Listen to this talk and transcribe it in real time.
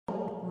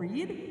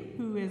Reed,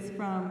 who is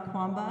from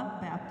Kwamba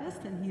Baptist,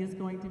 and he is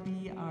going to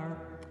be our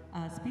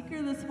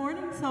speaker this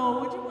morning.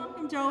 So would you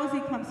welcome Joe as he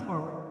comes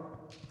forward?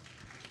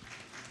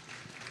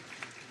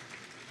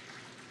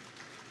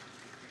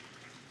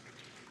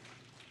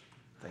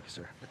 Thank you,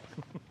 sir.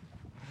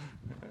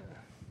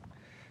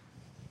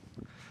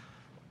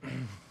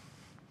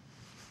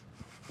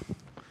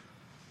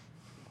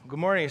 Good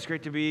morning. It's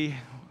great to be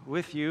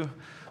with you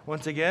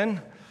once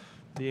again.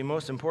 The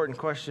most important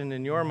question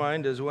in your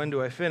mind is, when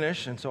do I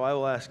finish? And so I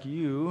will ask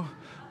you,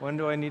 when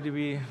do I need to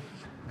be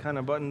kind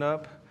of buttoned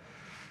up?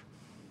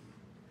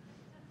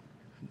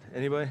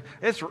 Anybody?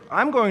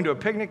 I'm going to a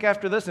picnic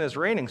after this, and it's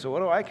raining, so what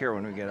do I care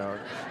when we get out?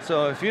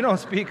 So if you don't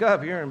speak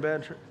up, you're in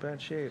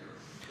bad shape.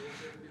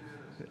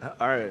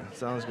 All right,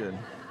 sounds good.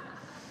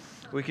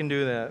 We can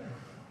do that.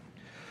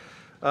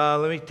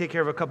 Let me take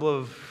care of a couple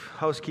of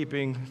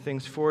housekeeping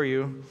things for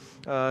you.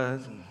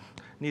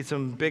 Need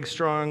some big,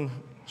 strong,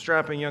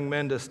 strapping young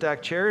men to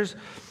stack chairs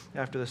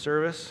after the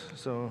service.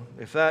 So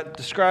if that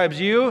describes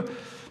you,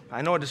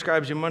 I know it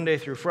describes you Monday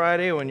through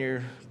Friday when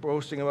you're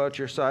boasting about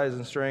your size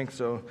and strength,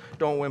 so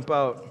don't wimp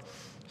out.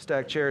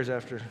 Stack chairs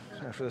after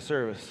the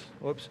service.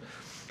 Whoops.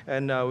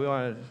 And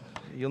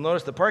you'll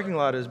notice the parking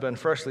lot has been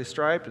freshly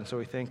striped, and so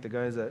we thank the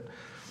guys that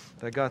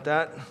got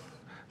that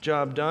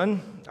job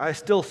done. I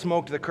still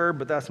smoked the curb,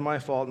 but that's my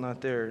fault, not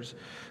theirs.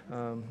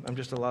 I'm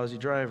just a lousy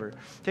driver.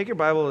 Take your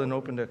Bible and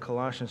open to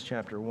Colossians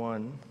chapter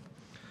 1.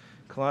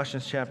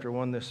 Colossians chapter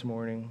 1 this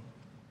morning.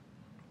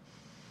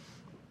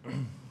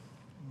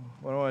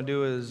 What I want to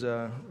do is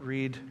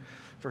read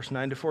verse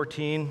 9 to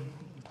 14,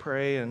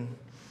 pray, and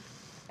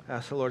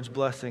ask the Lord's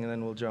blessing, and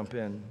then we'll jump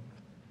in.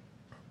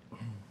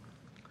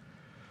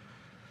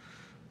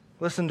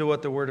 Listen to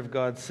what the Word of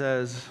God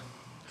says.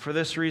 For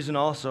this reason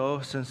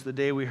also, since the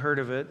day we heard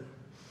of it,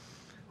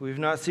 we've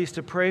not ceased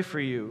to pray for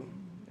you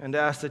and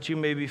ask that you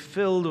may be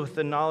filled with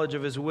the knowledge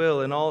of His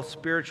will and all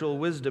spiritual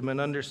wisdom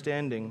and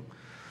understanding,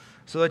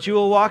 so that you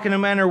will walk in a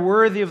manner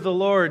worthy of the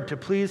Lord, to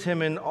please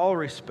Him in all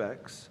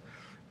respects,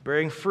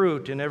 bearing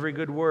fruit in every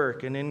good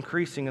work and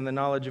increasing in the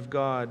knowledge of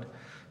God,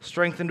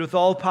 strengthened with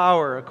all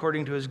power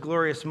according to His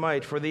glorious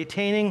might, for the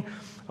attaining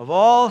of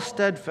all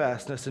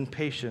steadfastness and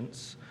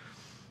patience,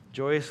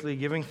 joyously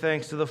giving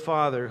thanks to the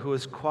Father who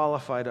has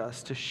qualified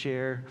us to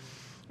share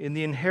in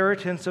the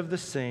inheritance of the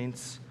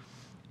saints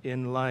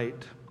in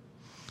light.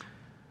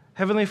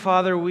 Heavenly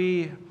Father,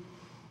 we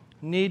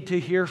need to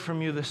hear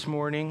from you this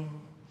morning.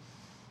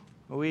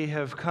 We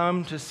have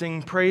come to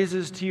sing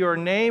praises to your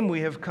name. We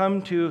have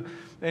come to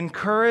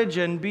encourage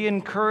and be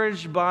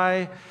encouraged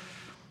by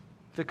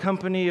the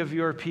company of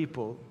your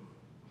people.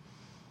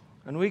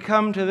 And we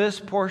come to this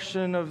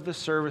portion of the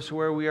service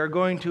where we are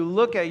going to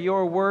look at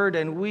your word,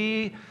 and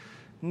we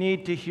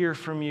need to hear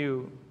from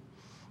you.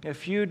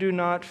 If you do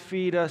not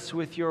feed us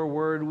with your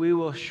word, we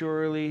will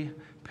surely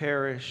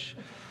perish.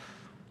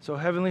 So,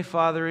 Heavenly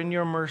Father, in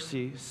your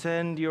mercy,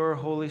 send your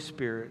Holy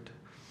Spirit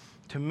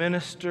to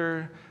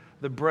minister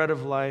the bread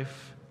of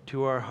life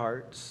to our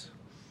hearts.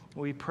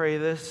 We pray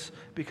this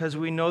because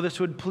we know this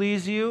would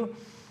please you,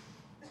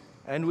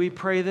 and we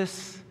pray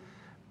this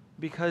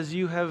because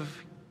you have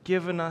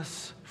given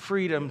us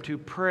freedom to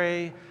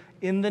pray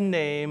in the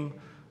name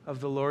of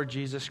the Lord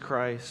Jesus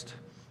Christ.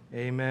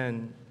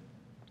 Amen.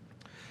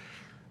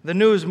 The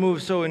news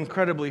moves so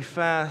incredibly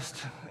fast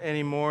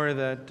anymore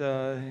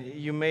that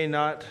you may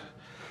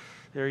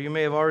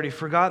have already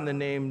forgotten the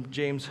name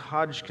James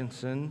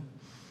Hodgkinson.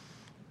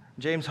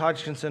 James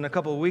Hodgkinson, a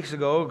couple of weeks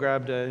ago,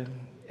 grabbed an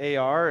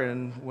AR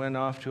and went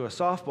off to a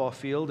softball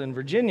field in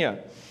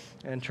Virginia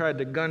and tried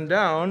to gun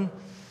down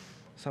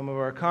some of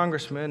our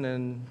congressmen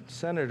and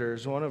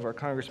senators. One of our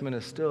congressmen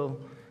is still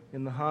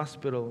in the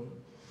hospital.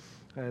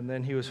 And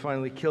then he was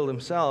finally killed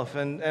himself.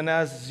 And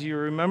as you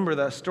remember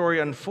that story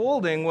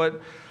unfolding,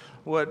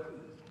 what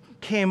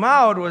came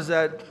out was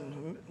that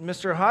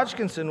Mr.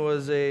 Hodgkinson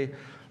was an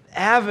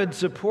avid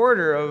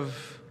supporter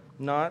of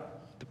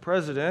not the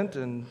president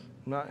and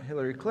not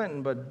Hillary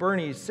Clinton, but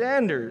Bernie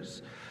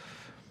Sanders.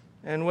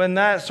 And when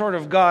that sort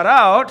of got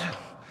out,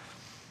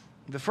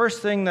 the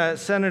first thing that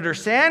Senator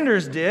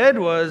Sanders did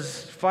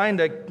was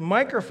find a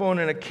microphone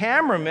and a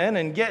cameraman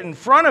and get in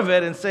front of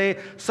it and say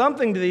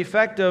something to the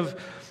effect of,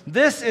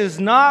 "This is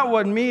not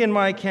what me and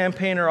my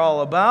campaign are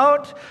all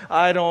about.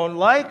 I don't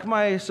like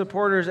my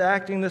supporters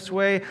acting this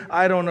way.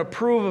 I don't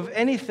approve of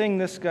anything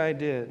this guy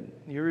did."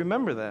 You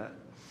remember that?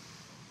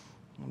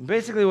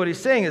 Basically what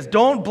he's saying is,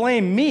 don't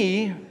blame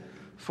me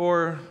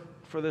for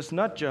this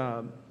nut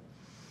job.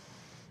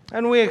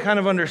 And we kind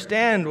of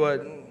understand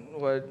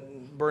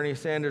what Bernie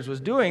Sanders was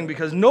doing,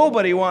 because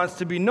nobody wants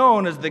to be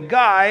known as the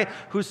guy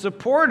whose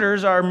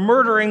supporters are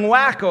murdering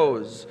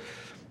wackos.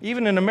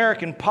 Even in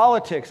American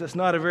politics, it's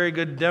not a very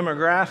good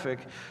demographic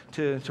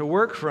to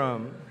work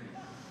from.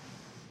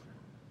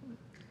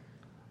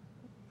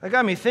 That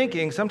got me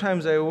thinking.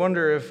 Sometimes I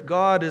wonder if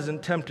God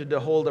isn't tempted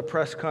to hold a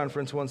press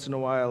conference once in a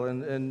while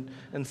and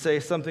say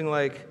something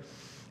like,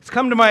 "It's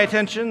come to my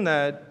attention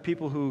that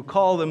people who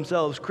call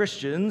themselves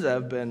Christians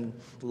have been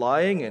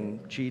lying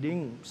and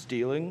cheating,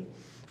 stealing,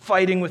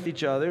 fighting with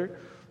each other,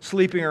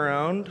 sleeping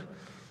around,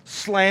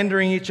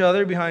 slandering each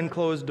other behind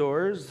closed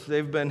doors.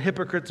 They've been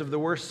hypocrites of the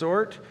worst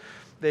sort.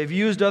 They've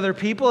used other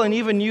people and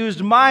even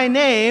used my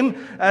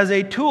name as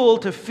a tool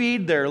to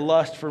feed their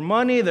lust for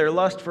money, their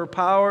lust for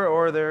power,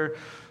 or their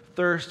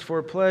thirst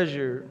for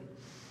pleasure.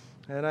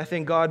 And I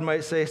think God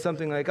might say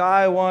something like,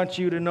 I want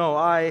you to know,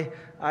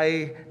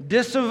 I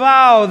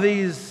disavow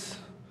these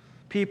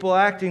people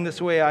acting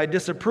this way. I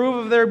disapprove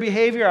of their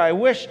behavior. I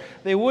wish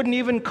they wouldn't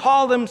even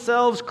call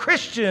themselves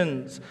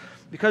Christians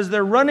because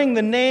they're running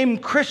the name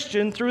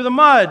Christian through the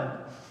mud.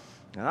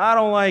 And I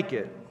don't like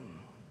it.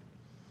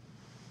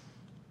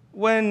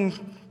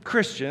 When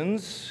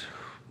Christians,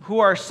 who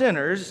are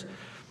sinners,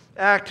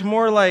 act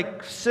more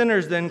like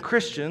sinners than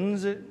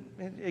Christians,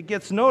 it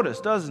gets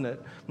noticed, doesn't it?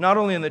 Not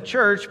only in the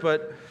church,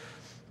 but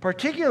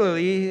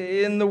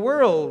particularly in the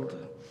world.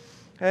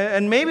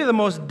 And maybe the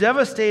most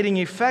devastating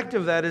effect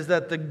of that is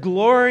that the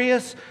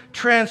glorious,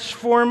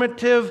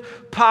 transformative,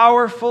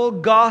 powerful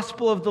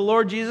gospel of the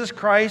Lord Jesus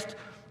Christ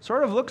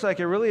sort of looks like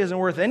it really isn't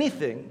worth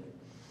anything.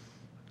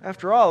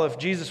 After all, if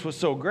Jesus was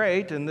so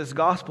great and this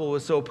gospel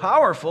was so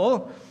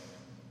powerful,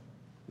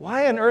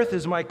 why on earth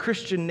is my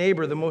Christian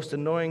neighbor the most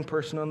annoying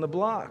person on the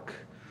block?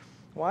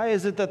 Why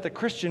is it that the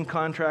Christian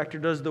contractor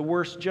does the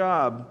worst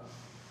job?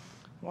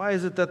 Why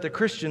is it that the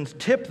Christians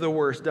tip the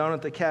worst down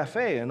at the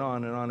cafe, and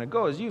on it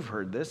goes? You've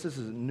heard this. This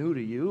isn't new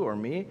to you or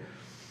me.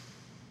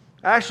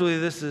 Actually,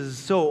 this is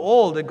so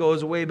old, it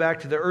goes way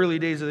back to the early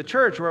days of the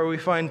church, where we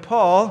find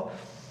Paul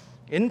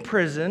in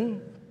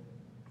prison,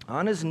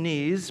 on his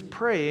knees,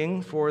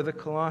 praying for the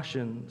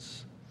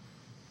Colossians.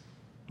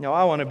 Now,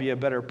 I want to be a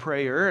better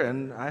prayer,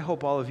 and I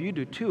hope all of you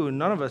do too.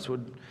 None of us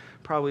would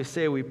probably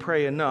say we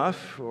pray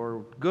enough,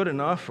 or good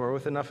enough, or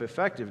with enough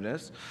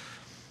effectiveness.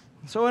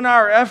 So in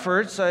our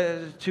efforts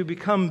to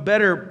become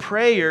better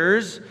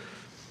prayers,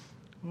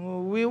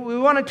 we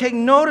want to take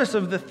notice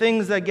of the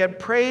things that get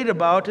prayed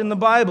about in the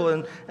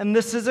Bible. And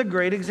this is a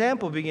great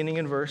example, beginning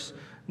in verse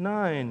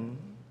 9.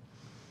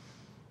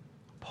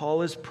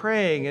 Paul is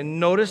praying, and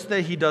notice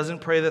that he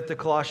doesn't pray that the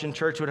Colossian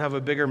church would have a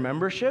bigger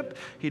membership.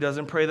 He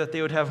doesn't pray that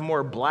they would have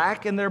more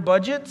black in their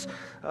budgets.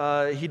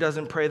 He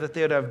doesn't pray that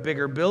they would have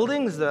bigger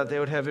buildings, that they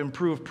would have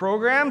improved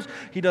programs.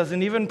 He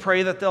doesn't even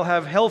pray that they'll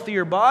have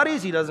healthier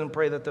bodies. He doesn't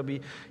pray that they'll be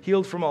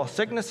healed from all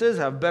sicknesses,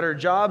 have better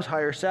jobs,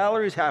 higher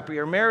salaries,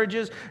 happier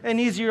marriages, and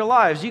easier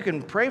lives. You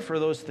can pray for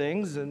those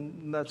things,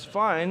 and that's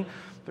fine.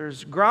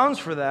 There's grounds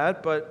for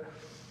that, but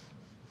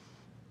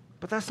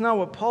that's not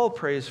what Paul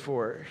prays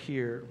for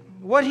here.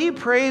 What he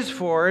prays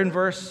for in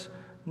verse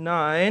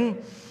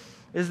 9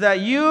 is that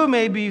you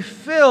may be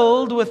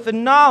filled with the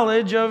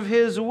knowledge of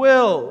his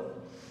will.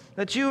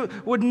 That you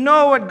would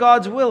know what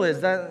God's will is.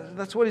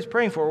 That's what he's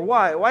praying for.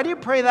 Why? Why do you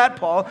pray that,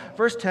 Paul?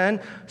 Verse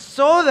 10,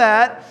 so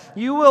that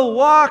you will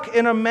walk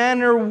in a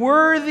manner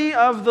worthy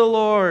of the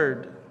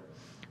Lord,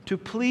 to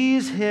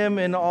please him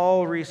in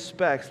all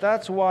respects.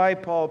 That's why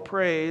Paul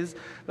prays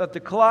that the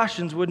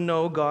Colossians would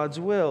know God's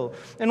will.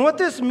 And what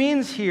this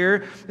means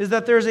here is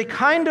that there's a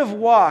kind of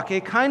walk, a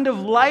kind of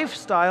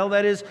lifestyle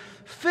that is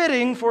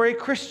fitting for a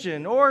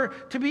Christian, or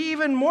to be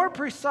even more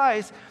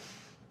precise,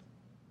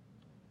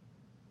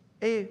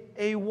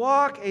 a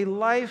walk, a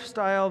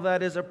lifestyle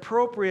that is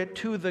appropriate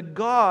to the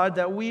God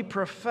that we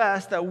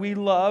profess, that we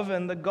love,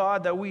 and the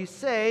God that we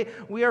say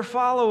we are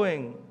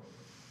following.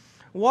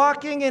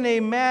 Walking in a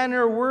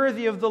manner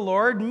worthy of the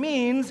Lord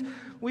means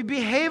we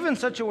behave in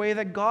such a way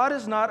that God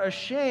is not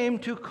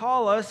ashamed to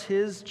call us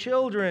his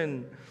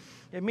children.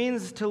 It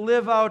means to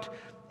live out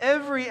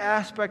every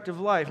aspect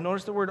of life.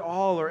 Notice the word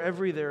all or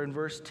every there in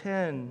verse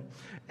 10.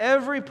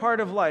 Every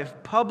part of life,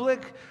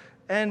 public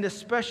and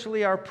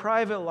especially our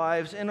private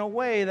lives, in a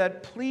way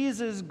that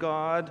pleases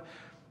God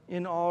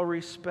in all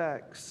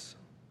respects.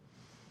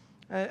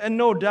 And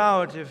no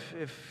doubt,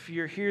 if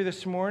you're here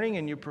this morning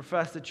and you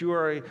profess that you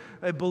are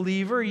a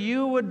believer,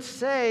 you would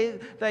say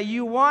that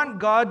you want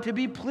God to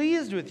be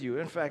pleased with you.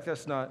 In fact,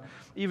 that's not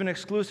even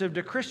exclusive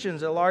to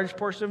Christians. A large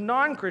portion of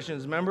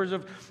non-Christians, members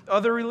of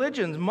other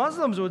religions,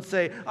 Muslims would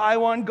say, I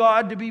want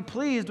God to be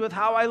pleased with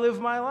how I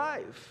live my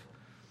life.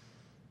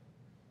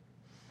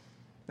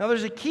 Now,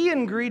 there's a key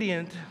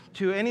ingredient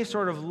to any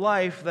sort of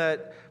life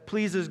that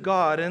pleases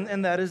God,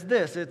 and that is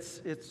this.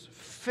 It's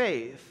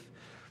faith.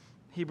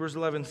 Hebrews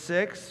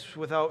 11:6,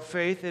 without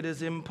faith it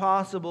is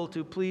impossible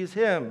to please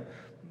him.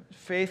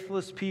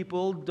 Faithless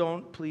people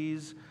don't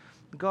please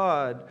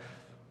God.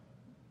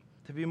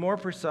 To be more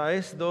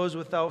precise, those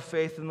without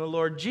faith in the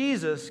Lord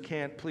Jesus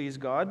can't please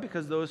God,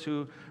 because those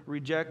who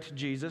reject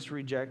Jesus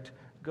reject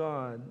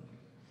God.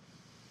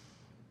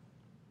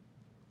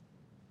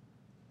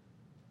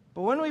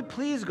 But when we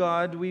please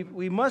God,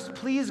 we must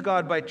please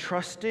God by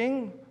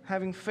trusting,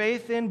 having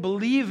faith in,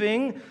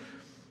 believing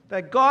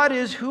that God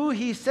is who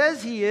he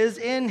says he is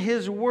in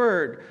his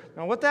word.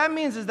 Now, what that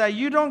means is that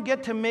you don't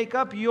get to make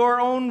up your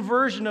own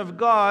version of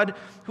God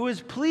who is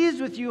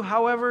pleased with you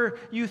however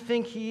you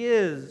think he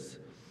is.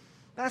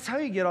 That's how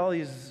you get all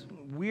these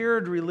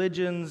weird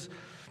religions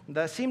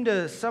that seem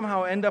to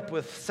somehow end up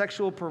with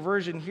sexual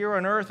perversion here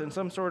on earth and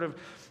some sort of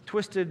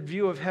twisted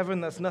view of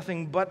heaven that's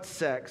nothing but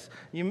sex.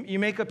 You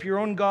make up your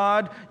own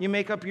God, you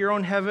make up your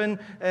own heaven,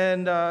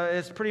 and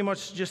it's pretty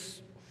much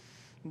just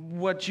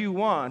what you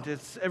want.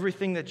 It's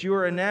everything that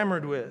you're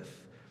enamored with.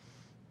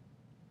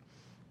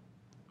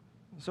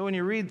 So when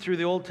you read through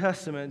the Old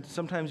Testament,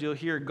 sometimes you'll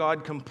hear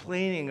God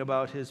complaining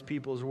about his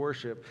people's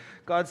worship.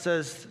 God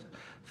says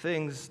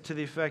things to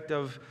the effect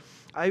of,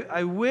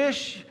 I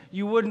wish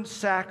you wouldn't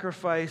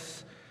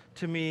sacrifice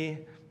to me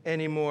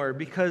anymore,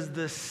 because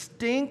the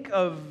stink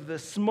of the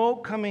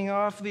smoke coming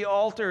off the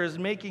altar is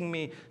making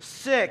me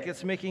sick.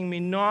 It's making me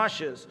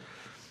nauseous.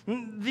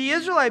 The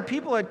Israelite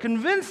people had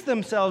convinced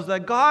themselves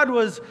that God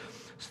was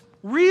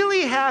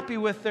really happy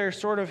with their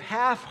sort of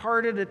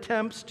half-hearted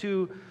attempts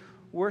to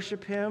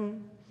worship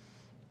him.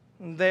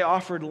 They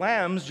offered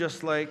lambs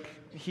just like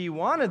he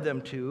wanted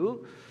them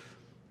to.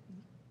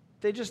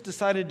 They just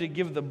decided to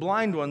give the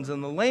blind ones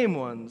and the lame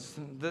ones,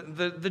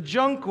 the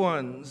junk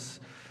ones,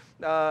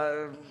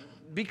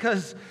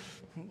 because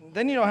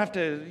then you don't have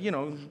to,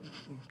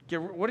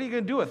 what are you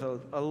going to do with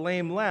a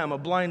lame lamb, a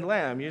blind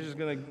lamb? You're just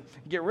going to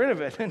get rid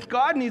of it. And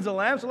God needs a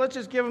lamb, so let's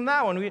just give him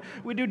that one.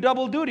 We do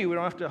double duty. We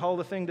don't have to haul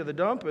the thing to the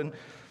dump, and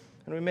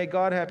we make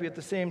God happy at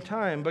the same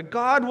time. But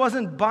God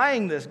wasn't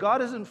buying this.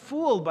 God isn't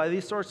fooled by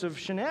these sorts of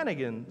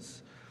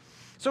shenanigans.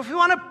 So if we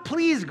want to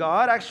please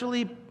God,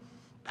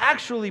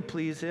 actually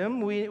please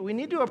him, we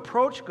need to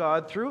approach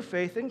God through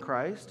faith in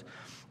Christ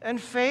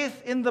and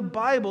faith in the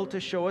Bible to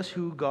show us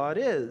who God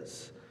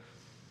is.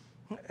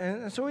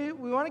 And so we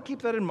want to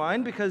keep that in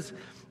mind, because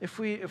if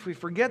we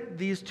forget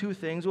these two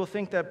things, we'll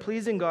think that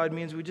pleasing God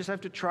means we just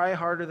have to try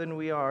harder than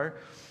we are,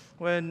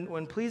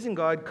 when pleasing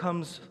God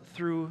comes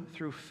through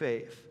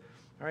faith.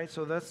 All right,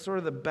 so that's sort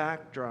of the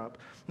backdrop.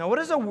 Now, what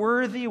does a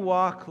worthy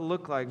walk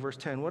look like? Verse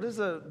 10. What does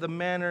the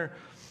manner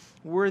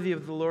worthy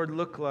of the Lord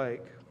look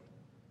like?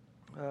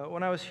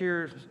 When I was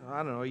here,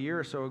 a year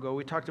or so ago,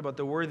 we talked about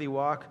the worthy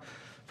walk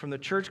from the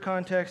church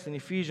context in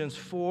Ephesians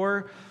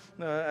 4,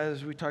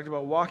 as we talked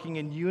about walking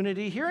in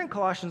unity. Here in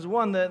Colossians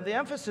 1, the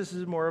emphasis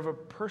is more of a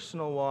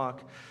personal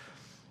walk.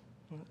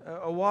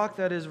 A walk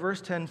that is,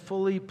 verse 10,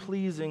 fully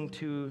pleasing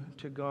to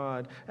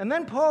God. And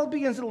then Paul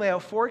begins to lay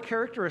out 4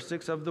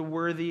 characteristics of the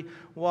worthy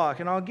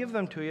walk. And I'll give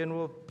them to you, and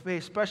we'll pay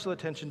special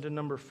attention to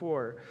number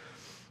 4.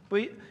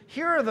 But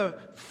here are the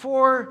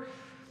 4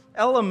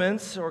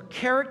 elements or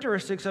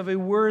characteristics of a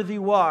worthy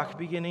walk,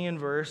 beginning in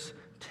verse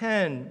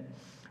 10.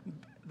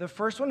 The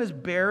first one is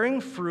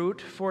bearing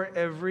fruit for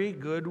every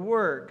good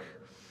work.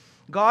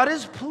 God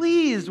is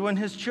pleased when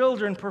his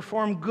children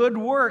perform good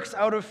works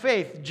out of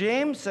faith.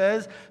 James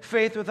says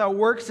faith without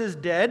works is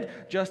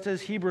dead, just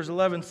as Hebrews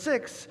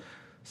 11:6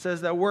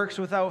 says that works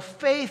without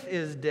faith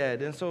is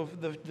dead. And so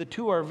the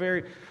two are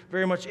very,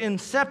 very much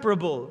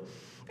inseparable.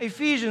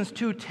 Ephesians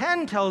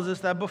 2:10 tells us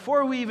that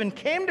before we even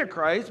came to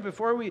Christ,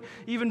 before we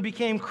even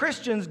became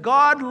Christians,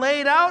 God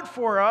laid out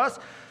for us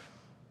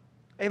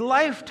a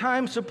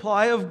lifetime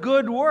supply of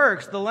good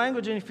works. The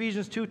language in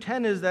Ephesians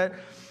 2:10 is that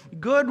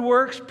good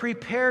works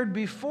prepared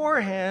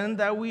beforehand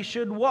that we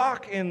should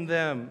walk in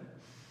them.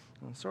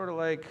 And sort of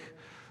like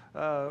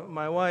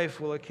my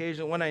wife will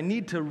occasionally, when I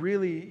need to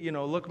really,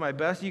 look my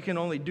best, you can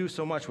only do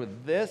so much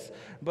with this,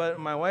 but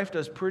my wife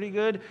does pretty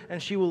good,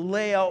 and she will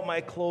lay out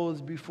my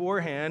clothes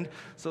beforehand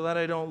so that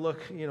I don't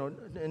look,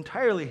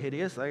 entirely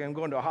hideous, like I'm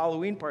going to a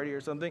Halloween party or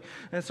something.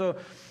 And so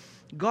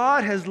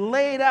God has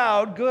laid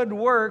out good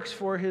works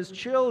for his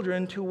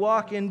children to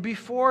walk in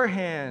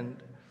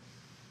beforehand.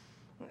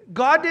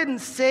 God didn't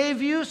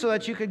save you so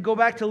that you could go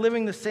back to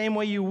living the same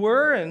way you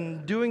were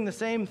and doing the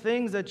same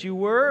things that you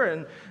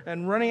were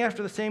and running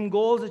after the same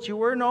goals that you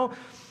were. No,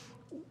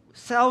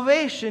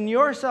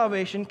 your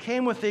salvation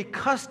came with a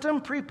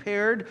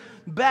custom-prepared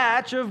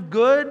batch of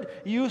good,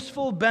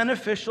 useful,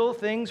 beneficial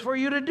things for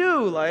you to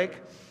do, like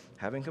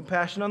having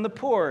compassion on the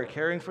poor,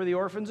 caring for the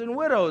orphans and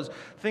widows,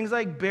 things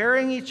like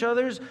bearing each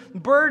other's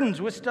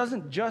burdens, which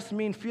doesn't just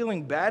mean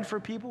feeling bad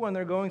for people when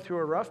they're going through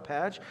a rough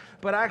patch,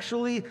 but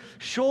actually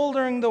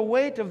shouldering the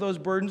weight of those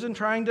burdens and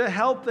trying to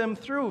help them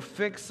through,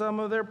 fix some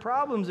of their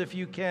problems if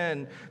you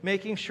can,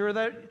 making sure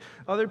that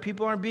other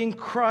people aren't being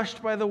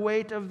crushed by the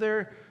weight of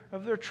their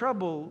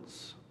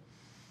troubles.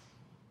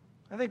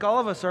 I think all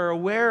of us are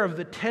aware of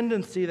the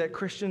tendency that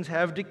Christians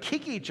have to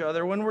kick each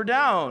other when we're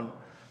down.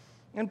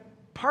 And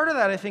part of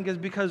that, I think, is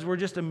because we're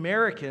just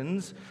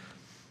Americans.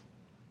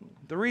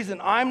 The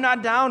reason I'm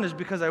not down is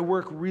because I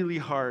work really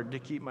hard to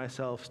keep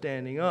myself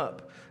standing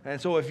up. And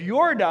so if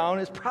you're down,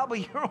 it's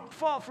probably your own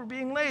fault for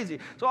being lazy.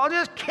 So I'll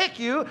just kick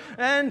you,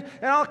 and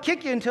I'll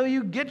kick you until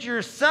you get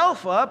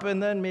yourself up,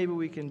 and then maybe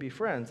we can be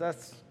friends.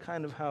 That's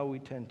kind of how we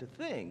tend to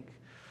think.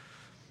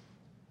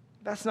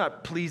 That's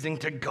not pleasing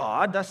to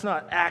God. That's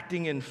not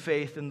acting in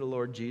faith in the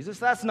Lord Jesus.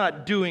 That's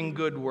not doing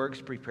good works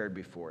prepared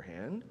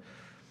beforehand.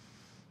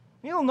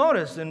 You'll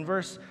notice in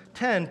verse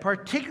 10,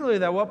 particularly,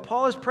 that what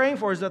Paul is praying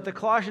for is that the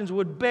Colossians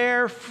would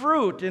bear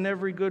fruit in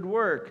every good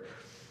work.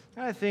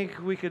 I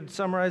think we could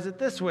summarize it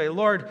this way: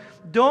 Lord,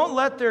 don't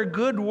let their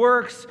good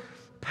works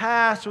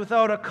pass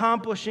without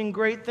accomplishing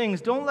great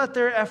things. Don't let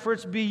their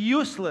efforts be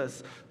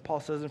useless. Paul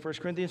says in 1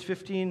 Corinthians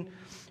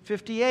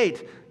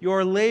 15:58,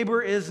 your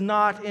labor is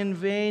not in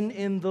vain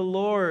in the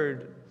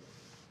Lord.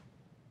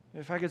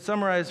 If I could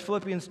summarize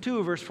Philippians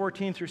 2, verse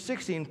 14 through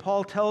 16,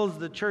 Paul tells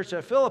the church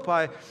at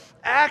Philippi,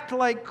 act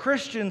like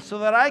Christians so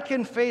that I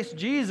can face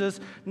Jesus,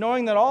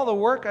 knowing that all the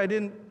work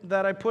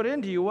that I put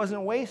into you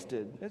wasn't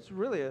wasted. It's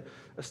really an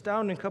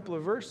astounding couple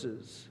of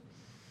verses.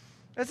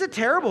 It's a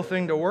terrible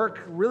thing to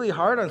work really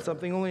hard on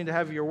something only to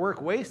have your work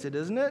wasted,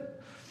 isn't it?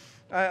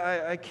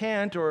 I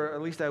can't, or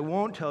at least I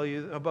won't tell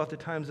you about the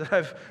times that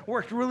I've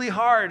worked really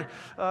hard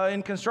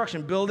in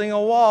construction, building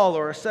a wall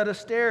or a set of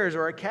stairs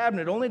or a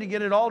cabinet, only to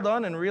get it all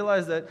done and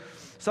realize that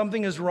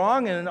something is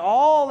wrong and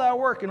all that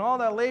work and all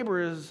that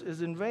labor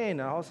is in vain.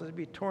 It also has to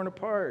be torn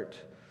apart.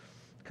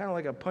 Kind of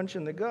like a punch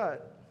in the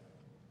gut.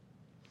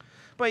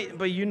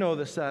 But you know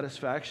the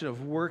satisfaction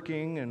of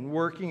working and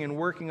working and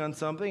working on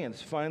something, and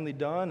it's finally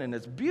done, and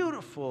it's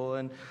beautiful,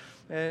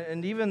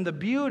 and even the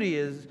beauty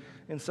is,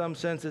 in some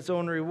sense, its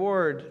own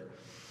reward.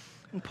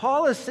 And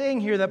Paul is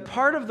saying here that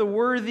part of the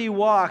worthy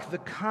walk, the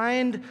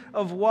kind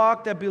of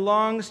walk that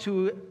belongs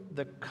to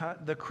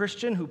the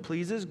Christian who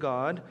pleases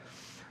God,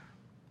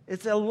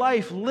 it's a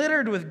life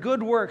littered with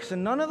good works,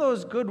 and none of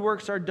those good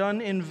works are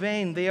done in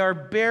vain. They are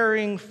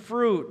bearing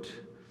fruit.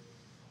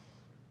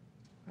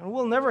 And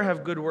we'll never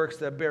have good works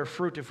that bear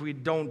fruit if we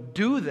don't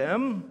do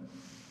them.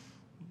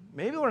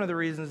 Maybe one of the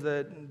reasons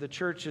that the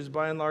church is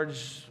by and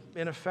large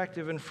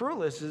ineffective and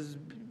fruitless is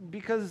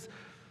because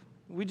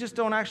we just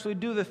don't actually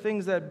do the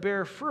things that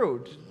bear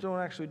fruit, don't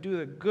actually do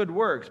the good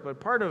works. But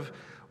part of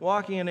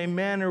walking in a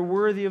manner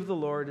worthy of the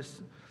Lord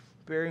is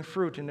bearing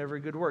fruit in every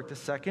good work. The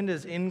second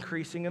is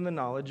increasing in the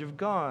knowledge of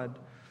God.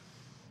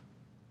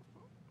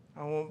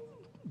 I won't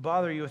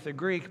bother you with the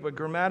Greek, but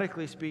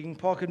grammatically speaking,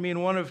 Paul could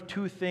mean one of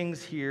two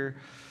things here.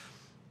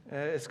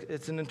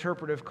 It's an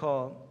interpretive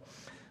call.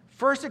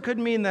 First, it could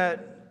mean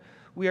that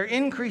we are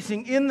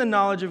increasing in the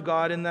knowledge of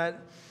God, in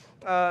that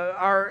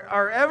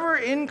our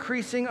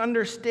ever-increasing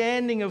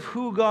understanding of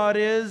who God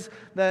is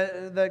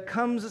that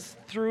comes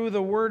through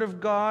the Word of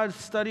God,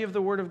 study of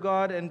the Word of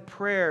God, and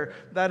prayer,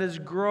 that is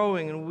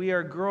growing, and we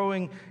are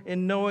growing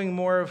in knowing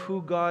more of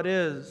who God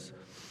is.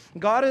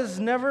 God has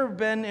never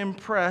been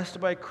impressed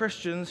by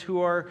Christians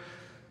who are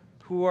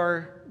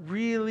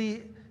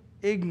really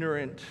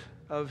ignorant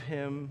of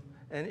Him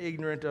and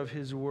ignorant of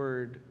His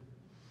Word.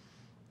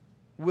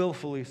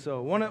 Willfully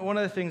so. One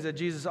of the things that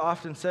Jesus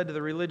often said to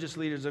the religious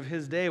leaders of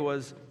His day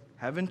was,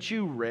 haven't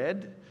you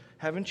read?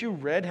 Haven't you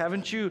read?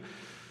 Haven't you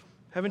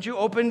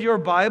opened your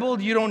Bible?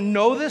 You don't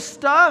know this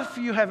stuff?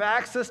 You have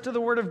access to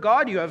the Word of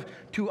God. You have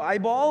two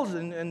eyeballs,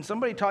 and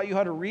somebody taught you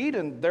how to read,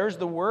 and there's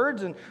the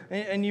words,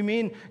 and you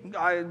mean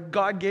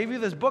God gave you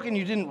this book and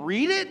you didn't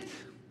read it?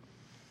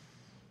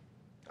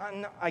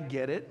 I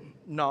get it.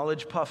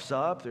 Knowledge puffs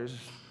up. There's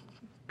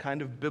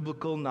kind of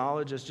biblical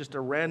knowledge. It's just a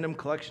random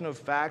collection of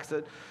facts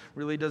that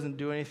really doesn't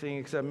do anything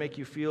except make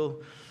you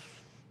feel,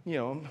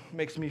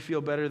 makes me feel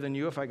better than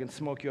you if I can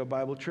smoke you a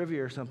Bible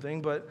trivia or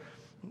something.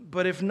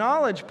 But if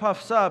knowledge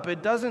puffs up,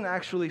 it doesn't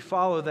actually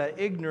follow that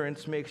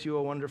ignorance makes you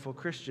a wonderful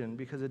Christian,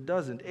 because it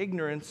doesn't.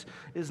 Ignorance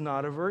is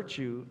not a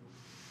virtue.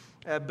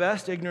 At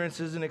best,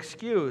 ignorance is an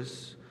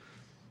excuse.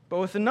 But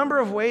with the number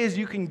of ways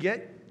you can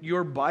get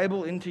your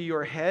Bible into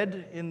your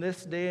head in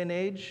this day and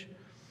age,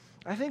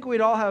 I think we'd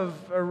all have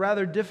a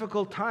rather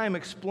difficult time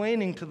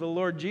explaining to the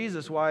Lord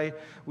Jesus why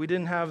we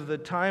didn't have the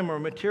time or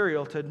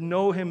material to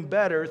know Him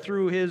better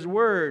through His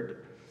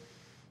Word.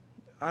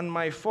 On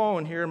my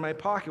phone here in my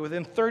pocket,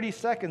 within 30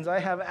 seconds, I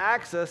have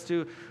access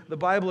to the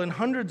Bible in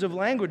hundreds of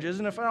languages,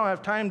 and if I don't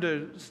have time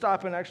to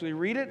stop and actually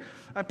read it,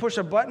 I push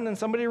a button and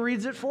somebody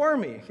reads it for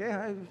me.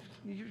 Okay?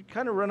 You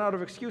kind of run out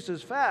of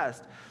excuses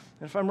fast.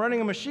 And if I'm running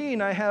a machine,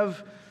 I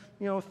have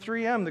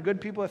 3M, the good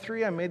people at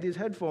 3M made these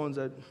headphones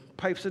that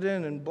pipes it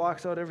in and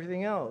blocks out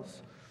everything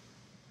else.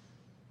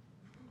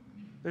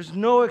 There's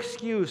no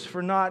excuse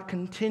for not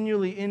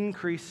continually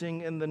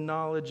increasing in the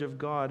knowledge of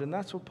God, and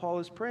that's what Paul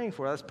is praying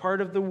for. That's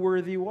part of the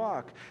worthy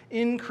walk,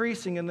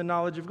 increasing in the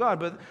knowledge of God.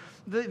 But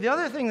the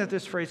other thing that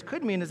this phrase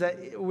could mean is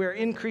that we're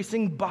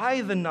increasing by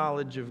the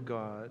knowledge of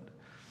God.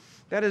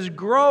 That is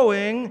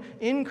growing,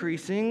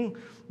 increasing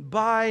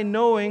by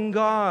knowing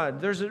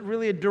God. There's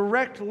really a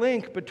direct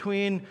link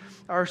between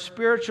our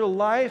spiritual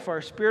life,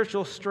 our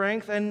spiritual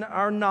strength, and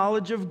our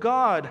knowledge of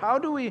God. How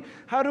do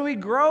we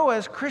grow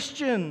as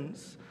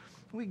Christians?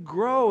 We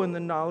grow in the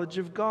knowledge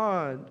of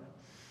God.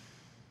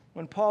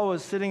 When Paul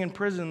was sitting in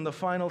prison the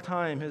final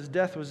time, his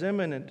death was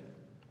imminent.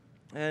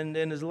 And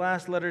in his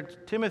last letter to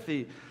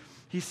Timothy,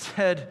 he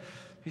said,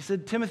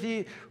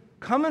 Timothy,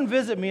 come and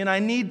visit me, and I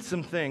need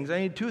some things. I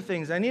need two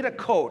things. I need a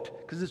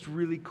coat, because it's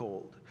really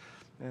cold.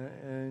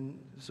 And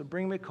so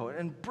bring me a coat,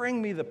 and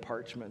bring me the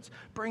parchments.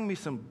 Bring me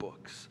some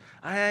books.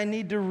 I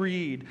need to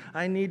read.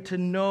 I need to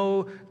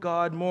know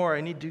God more.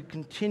 I need to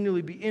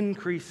continually be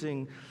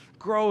increasing,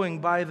 growing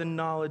by the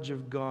knowledge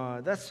of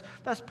God. That's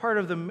part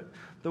of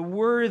the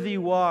worthy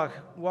walk,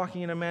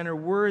 walking in a manner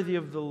worthy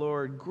of the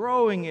Lord,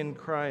 growing in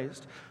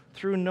Christ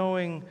through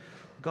knowing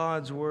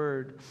God's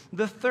word.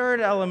 The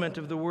third element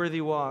of the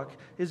worthy walk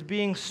is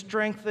being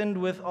strengthened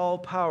with all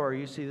power.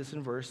 You see this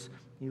in verse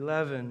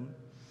 11.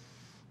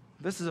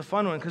 This is a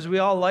fun one because we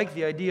all like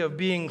the idea of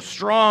being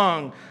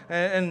strong.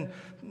 And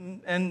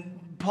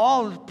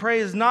Paul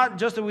prays not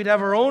just that we'd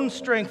have our own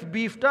strength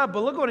beefed up,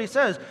 but look what he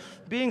says,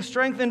 being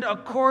strengthened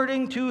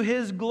according to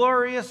his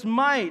glorious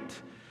might.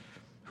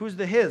 Who's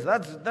the his?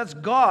 That's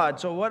God.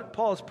 So what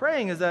Paul is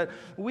praying is that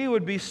we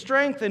would be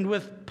strengthened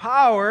with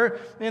power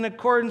in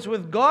accordance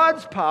with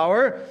God's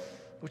power,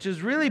 which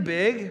is really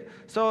big.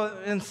 So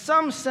in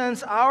some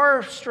sense,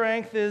 our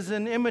strength is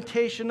an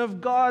imitation of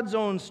God's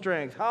own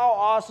strength. How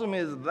awesome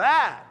is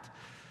that?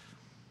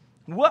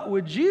 What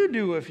would you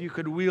do if you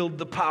could wield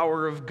the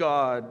power of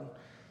God?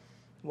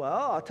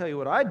 Well, I'll tell you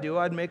what I'd do.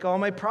 I'd make all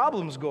my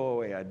problems go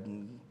away. I'd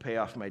pay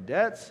off my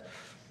debts,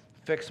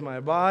 fix my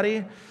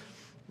body,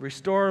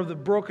 restore the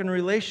broken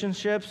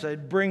relationships.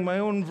 I'd bring my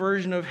own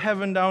version of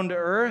heaven down to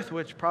earth,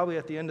 which probably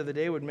at the end of the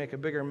day would make a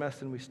bigger mess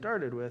than we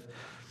started with.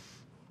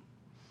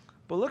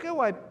 But look at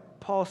why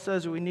Paul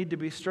says we need to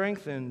be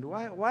strengthened.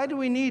 Why do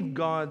we need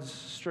God's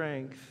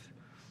strength?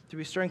 To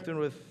be strengthened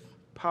with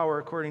power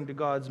according to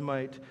God's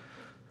might.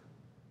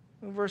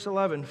 Verse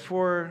 11,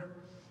 for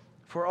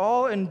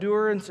all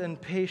endurance and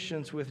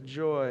patience with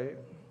joy.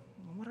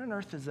 What on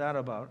earth is that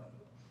about?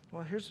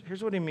 Well,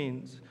 here's what he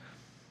means.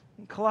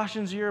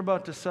 Colossians, you're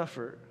about to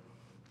suffer.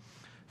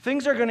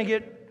 Things are going to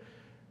get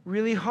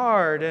really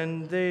hard,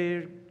 and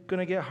they're going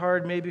to get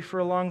hard maybe for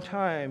a long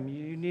time.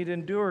 You need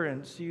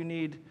endurance. You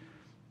need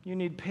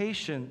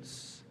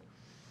patience.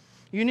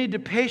 You need to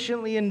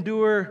patiently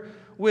endure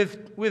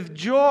with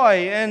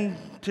joy, and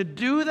to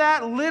do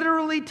that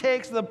literally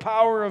takes the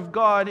power of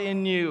God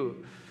in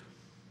you.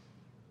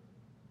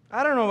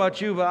 I don't know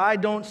about you, but I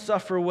don't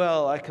suffer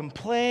well. I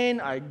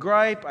complain, I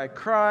gripe, I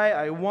cry,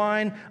 I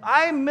whine.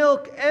 I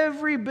milk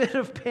every bit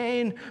of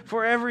pain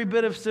for every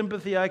bit of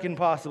sympathy I can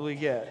possibly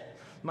get.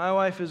 My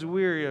wife is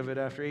weary of it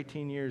after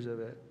 18 years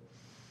of it.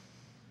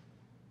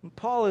 And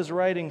Paul is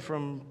writing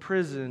from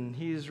prison.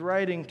 He's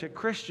writing to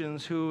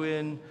Christians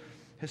who,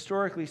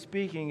 historically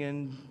speaking,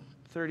 in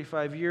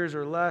 35 years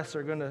or less,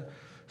 are going to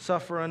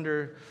suffer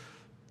under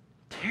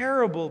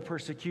terrible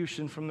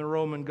persecution from the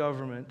Roman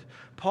government.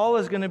 Paul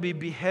is going to be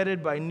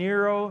beheaded by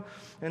Nero,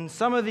 and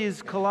some of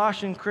these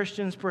Colossian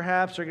Christians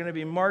perhaps are going to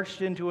be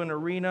marched into an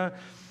arena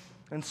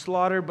and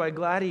slaughtered by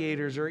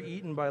gladiators or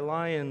eaten by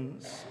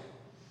lions.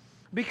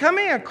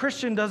 Becoming a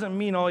Christian doesn't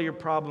mean all your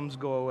problems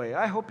go away.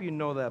 I hope you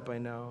know that by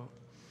now.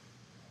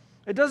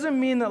 It doesn't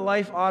mean that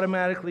life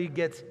automatically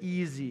gets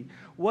easy.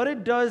 What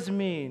it does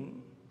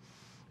mean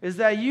is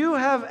that you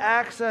have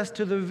access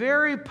to the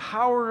very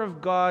power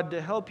of God to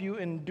help you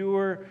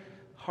endure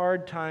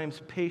hard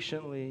times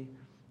patiently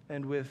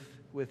and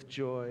with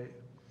joy.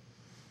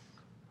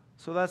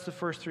 So that's the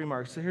first three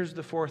marks. So here's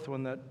the fourth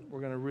one that we're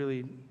going to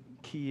really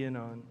key in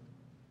on.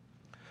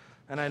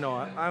 And I know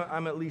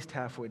I'm at least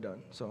halfway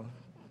done, so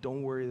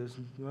don't worry.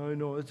 I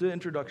know it's an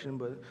introduction,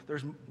 but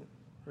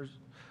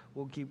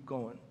we'll keep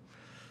going.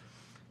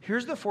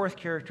 Here's the fourth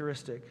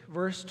characteristic,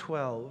 verse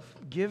 12,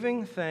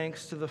 giving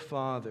thanks to the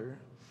Father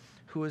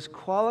who has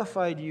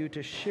qualified you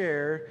to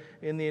share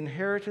in the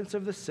inheritance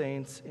of the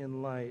saints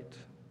in light.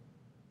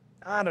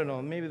 I don't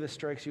know, maybe this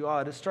strikes you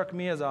odd. It struck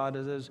me as odd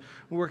as I was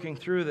working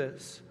through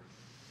this.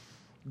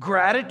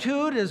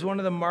 Gratitude is one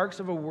of the marks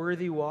of a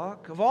worthy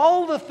walk. Of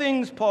all the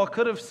things Paul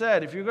could have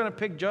said, if you're going to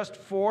pick just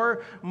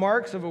 4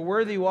 marks of a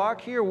worthy walk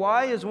here,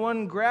 why is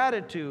one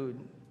gratitude?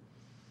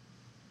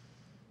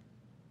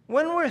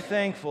 When we're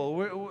thankful,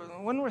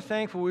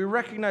 we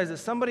recognize that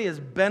somebody has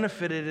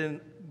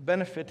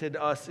benefited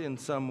us in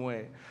some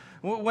way.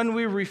 When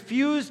we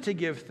refuse to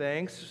give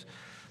thanks,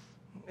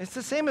 it's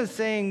the same as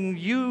saying,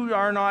 you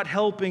are not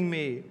helping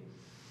me.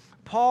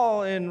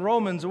 Paul in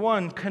Romans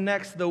 1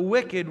 connects the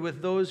wicked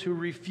with those who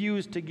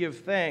refuse to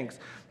give thanks.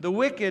 The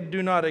wicked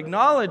do not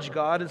acknowledge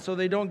God, and so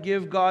they don't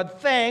give God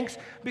thanks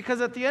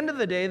because at the end of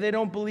the day, they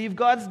don't believe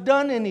God's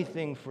done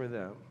anything for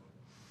them.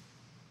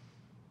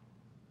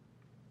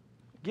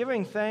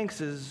 Giving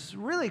thanks is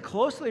really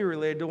closely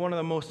related to one of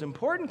the most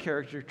important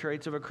character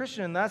traits of a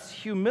Christian, and that's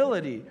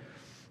humility.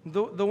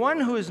 The one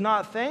who is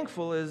not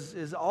thankful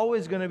is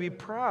always going to be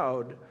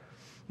proud.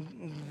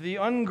 The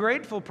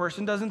ungrateful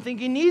person doesn't think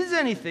he needs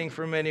anything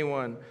from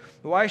anyone.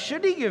 Why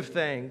should he give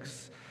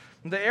thanks?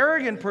 The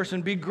arrogant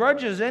person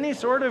begrudges any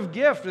sort of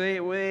gift.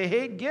 They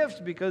hate gifts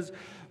because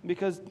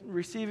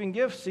receiving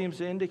gifts seems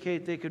to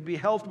indicate they could be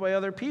helped by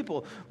other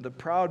people. The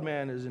proud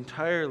man is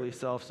entirely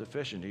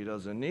self-sufficient. He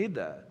doesn't need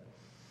that.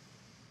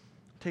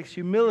 It takes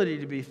humility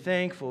to be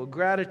thankful.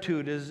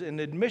 Gratitude is an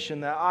admission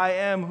that I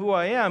am who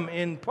I am,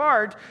 in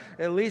part,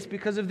 at least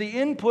because of the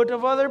input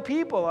of other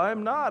people.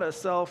 I'm not a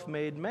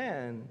self-made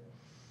man.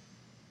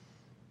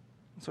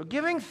 So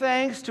giving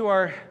thanks to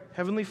our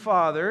Heavenly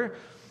Father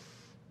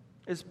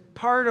is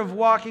part of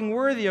walking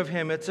worthy of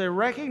Him. It's a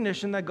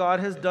recognition that God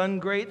has done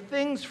great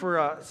things for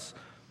us.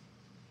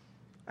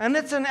 And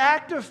it's an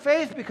act of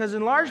faith because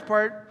in large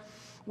part,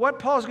 what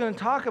Paul's going to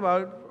talk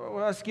about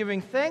us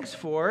giving thanks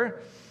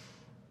for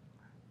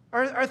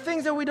are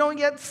things that we don't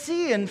yet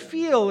see and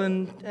feel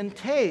and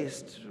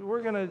taste.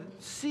 We're going to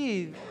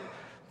see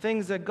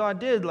things that God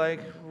did,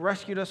 like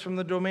rescued us from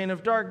the domain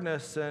of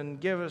darkness and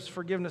give us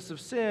forgiveness of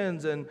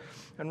sins and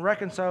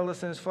reconciled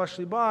us in his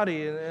fleshly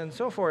body and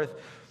so forth.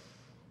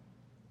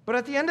 But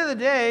at the end of the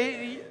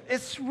day,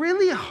 it's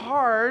really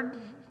hard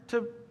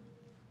to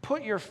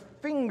put your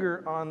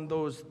finger on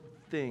those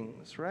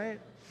things, right?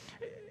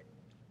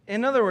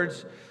 In other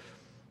words,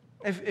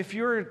 if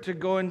you were to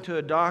go into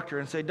a doctor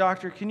and say,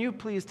 "Doctor, can you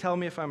please tell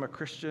me if I'm a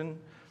Christian?"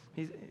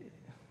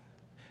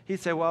 He'd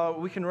say, "Well,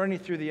 we can run you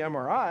through the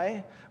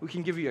MRI. We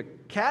can give you a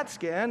CAT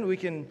scan. We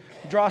can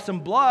draw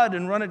some blood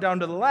and run it down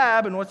to the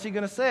lab." And what's he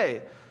going to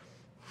say?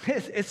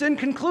 It's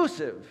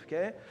inconclusive,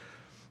 okay?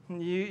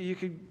 You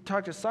could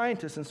talk to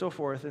scientists and so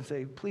forth and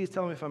say, "Please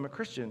tell me if I'm a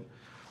Christian.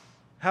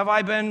 Have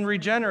I been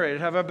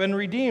regenerated? Have I been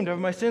redeemed? Have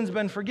my sins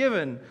been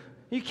forgiven?"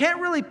 You can't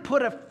really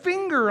put a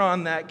finger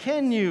on that,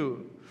 can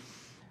you?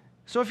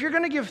 So if you're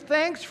going to give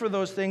thanks for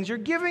those things, you're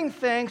giving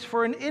thanks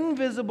for an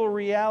invisible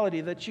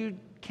reality that you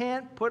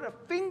can't put a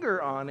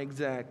finger on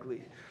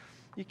exactly.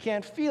 You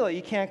can't feel it.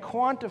 You can't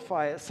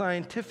quantify it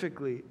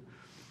scientifically.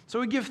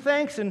 So we give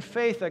thanks in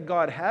faith that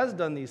God has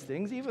done these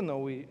things, even though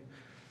we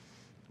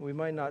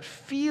might not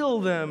feel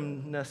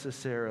them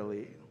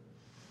necessarily.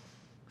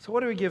 So what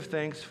do we give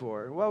thanks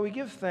for? Well, we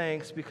give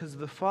thanks because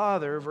the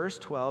Father, verse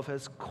 12,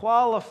 has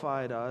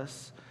qualified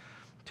us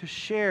to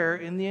share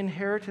in the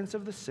inheritance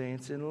of the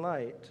saints in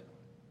light.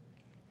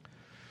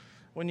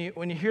 When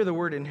you hear the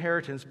word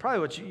inheritance, probably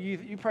what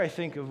you probably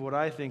think of what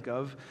I think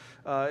of.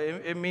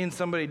 It means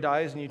somebody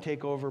dies and you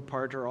take over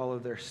part or all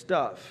of their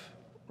stuff,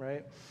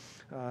 right?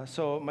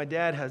 So my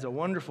dad has a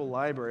wonderful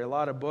library, a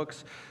lot of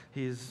books.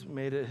 He's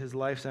made it his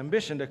life's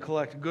ambition to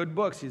collect good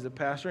books. He's a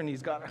pastor, and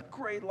he's got a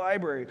great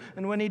library.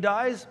 And when he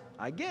dies,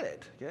 I get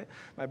it, okay?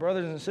 My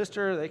brothers and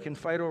sister, they can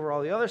fight over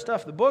all the other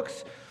stuff. The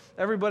books,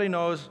 everybody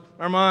knows,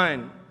 are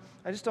mine.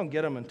 I just don't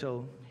get them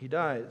until he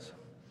dies.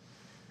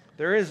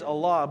 There is a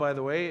law, by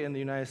the way, in the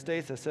United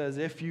States that says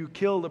if you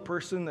kill the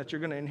person that you're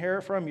going to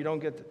inherit from,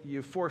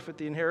 you forfeit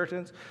the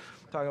inheritance.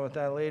 We'll talk about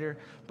that later.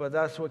 But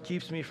that's what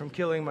keeps me from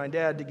killing my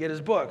dad to get his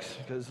books,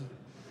 because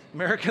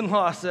American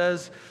law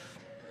says,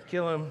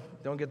 kill him,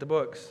 don't get the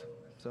books.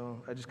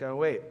 So I just got to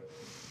wait.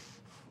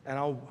 And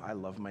I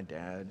love my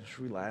dad. Just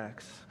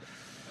relax.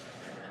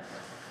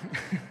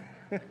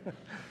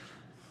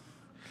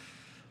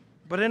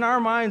 But in our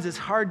minds, it's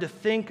hard to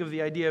think of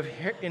the idea of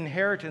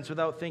inheritance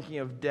without thinking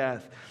of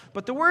death.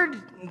 But the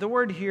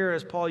word here,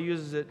 as Paul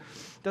uses it,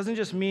 doesn't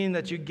just mean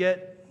that you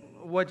get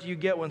what you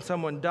get when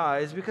someone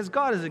dies, because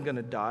God isn't going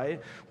to die.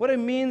 What it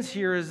means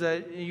here is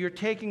that you're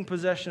taking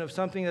possession of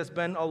something that's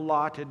been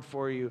allotted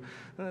for you.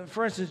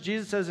 For instance,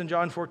 Jesus says in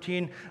John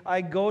 14,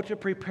 "I go to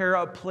prepare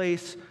a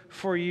place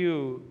for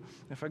you.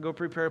 If I go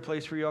prepare a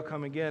place for you, I'll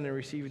come again and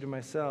receive you to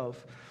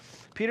myself."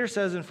 Peter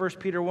says in 1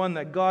 Peter 1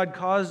 that God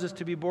caused us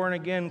to be born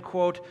again,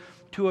 quote,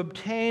 "to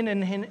obtain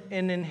an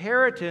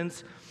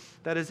inheritance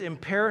that is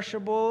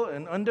imperishable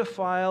and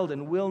undefiled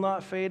and will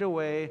not fade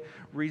away,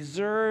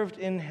 reserved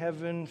in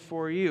heaven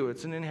for you."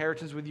 It's an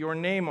inheritance with your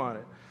name on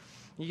it.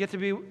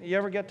 You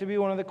ever get to be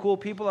one of the cool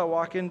people that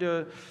walk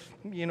into,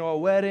 a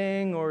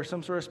wedding or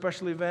some sort of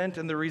special event,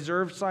 and the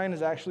reserved sign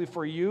is actually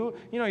for you?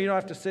 You don't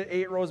have to sit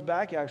 8 rows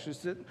back. You actually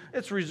sit.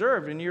 It's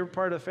reserved, and you're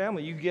part of the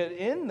family. You get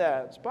in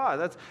that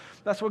spot.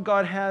 That's what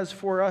God has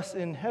for us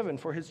in heaven,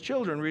 for his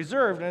children,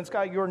 reserved, and it's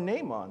got your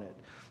name on it.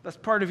 That's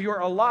part of your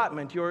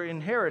allotment, your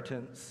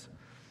inheritance.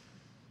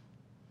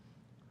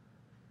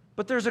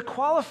 But there's a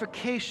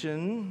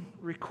qualification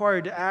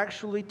required to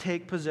actually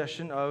take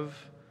possession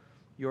of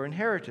your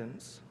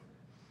inheritance.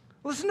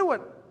 Listen to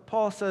what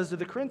Paul says to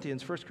the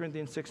Corinthians, 1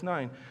 Corinthians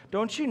 6:9.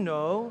 "Don't you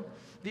know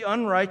the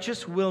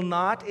unrighteous will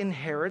not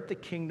inherit the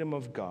kingdom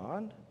of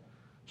God?"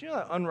 Do you know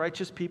that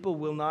unrighteous people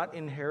will not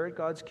inherit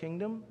God's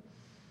kingdom?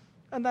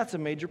 And that's a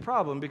major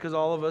problem, because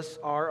all of us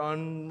are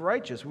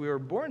unrighteous. We were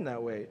born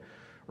that way.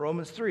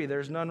 Romans 3,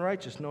 "There's none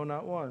righteous, no,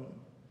 not one."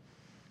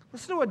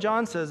 Listen to what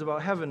John says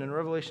about heaven in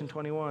Revelation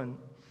 21.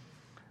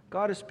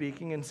 God is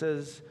speaking and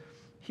says,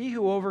 "He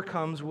who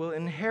overcomes will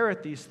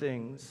inherit these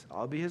things.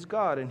 I'll be his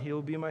God, and he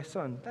will be my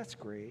son." That's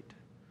great.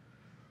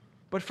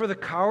 "But for the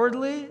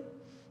cowardly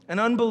and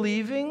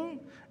unbelieving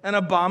and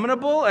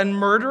abominable and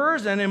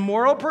murderers and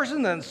immoral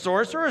persons and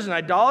sorcerers and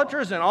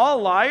idolaters and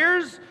all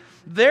liars,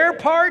 their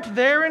part,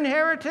 their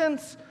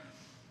inheritance,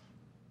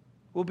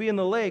 will be in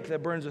the lake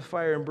that burns with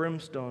fire and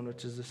brimstone,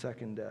 which is the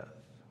second death.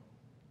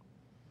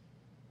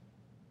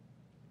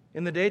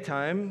 In the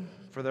daytime,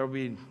 for there will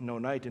be no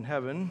night in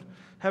heaven,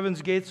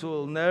 heaven's gates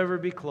will never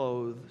be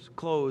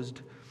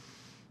closed.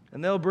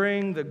 And they'll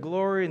bring the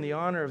glory and the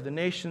honor of the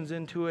nations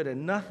into it,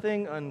 and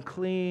nothing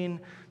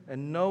unclean,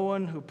 and no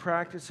one who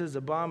practices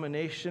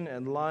abomination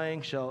and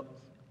lying shall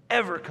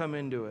ever come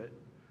into it,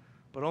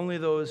 but only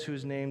those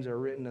whose names are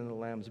written in the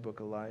Lamb's book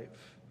of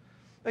life."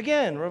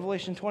 Again,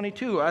 Revelation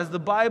 22, as the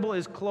Bible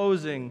is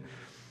closing,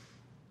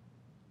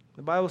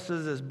 the Bible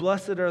says this: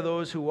 "Blessed are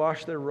those who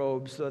wash their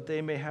robes, so that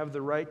they may have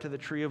the right to the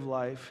tree of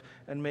life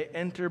and may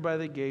enter by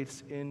the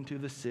gates into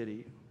the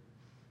city."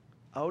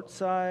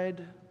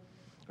 Outside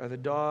are the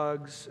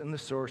dogs and the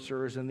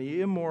sorcerers and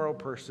the immoral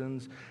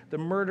persons, the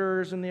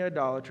murderers and the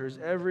idolaters,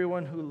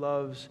 everyone who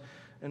loves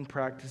and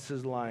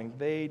practices lying.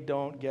 They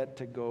don't get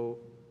to go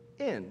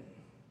in.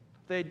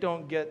 They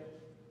don't get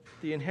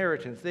the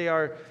inheritance. They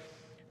are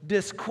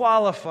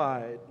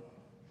disqualified.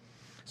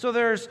 So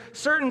there's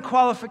certain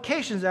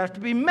qualifications that have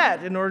to be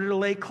met in order to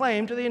lay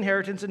claim to the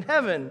inheritance in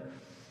heaven.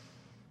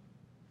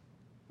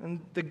 And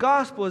the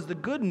gospel is the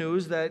good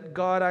news that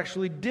God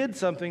actually did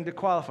something to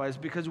qualify us,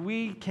 because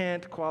we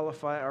can't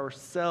qualify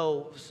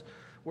ourselves.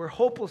 We're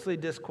hopelessly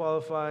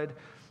disqualified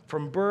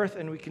from birth,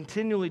 and we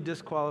continually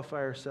disqualify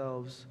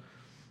ourselves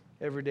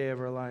every day of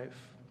our life.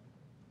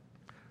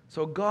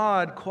 So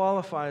God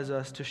qualifies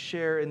us to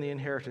share in the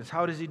inheritance.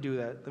 How does he do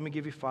that? Let me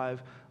give you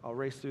 5. I'll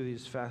race through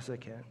these as fast as I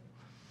can.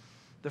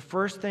 The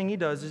first thing he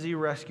does is he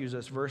rescues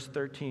us. Verse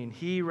 13.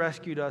 He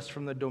rescued us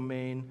from the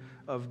domain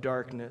of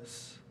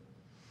darkness.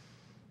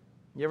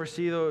 You ever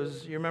see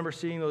those? You remember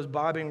seeing those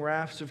bobbing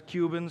rafts of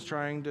Cubans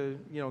trying to,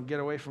 get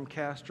away from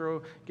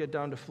Castro, get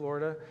down to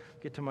Florida,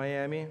 get to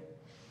Miami?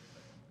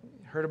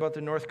 Heard about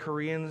the North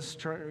Koreans,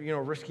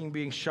 risking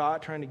being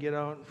shot, trying to get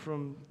out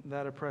from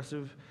that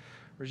oppressive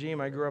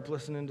regime. I grew up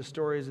listening to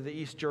stories of the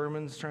East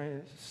Germans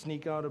trying to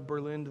sneak out of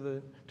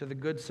Berlin to the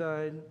good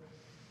side.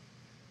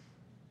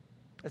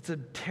 It's a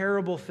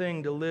terrible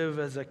thing to live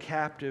as a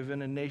captive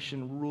in a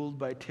nation ruled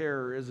by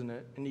terror, isn't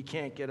it? And you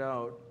can't get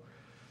out.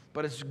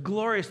 But it's a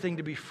glorious thing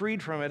to be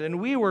freed from it. And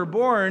we were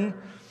born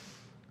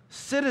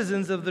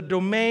citizens of the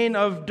domain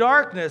of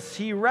darkness.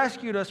 He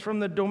rescued us from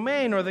the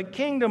domain or the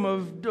kingdom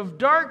of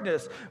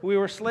darkness. We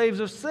were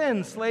slaves of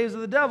sin, slaves of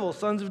the devil,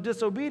 sons of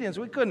disobedience.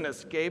 We couldn't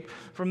escape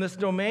from this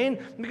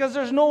domain because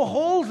there's no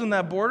holes in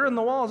that border and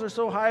the walls are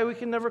so high we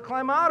can never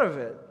climb out of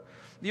it.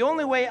 The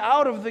only way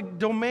out of the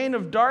domain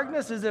of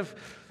darkness is if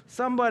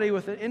somebody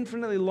with an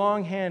infinitely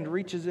long hand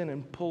reaches in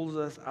and pulls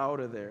us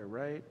out of there,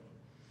 right?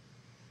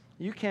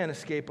 You can't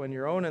escape on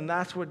your own, and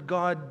that's what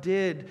God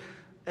did.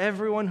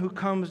 Everyone who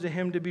comes to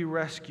him to be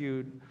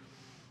rescued.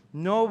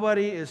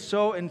 Nobody is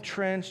so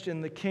entrenched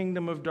in the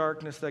kingdom of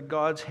darkness that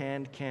God's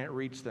hand can't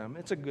reach them.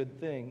 It's a good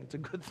thing. It's a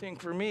good thing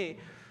for me.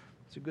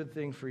 It's a good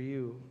thing for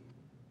you.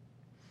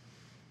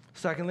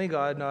 Secondly,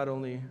 God not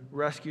only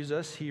rescues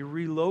us, he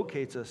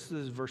relocates us. This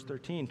is verse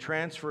 13.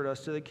 Transferred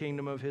us to the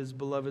kingdom of his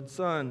beloved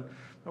Son.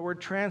 The word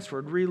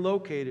transferred,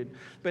 relocated.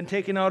 Been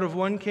taken out of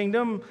one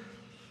kingdom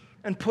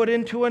and put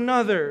into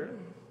another.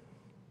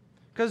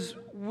 Because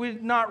we're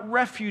not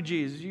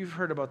refugees. You've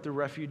heard about the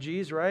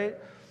refugees, right?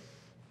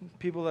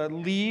 People that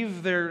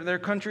leave, their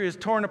country is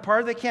torn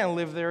apart. They can't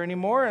live there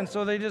anymore, and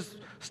so they just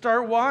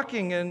start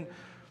walking.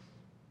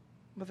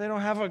 But they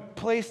don't have a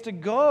place to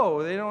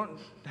go. They don't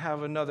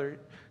have another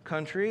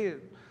country.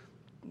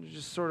 They're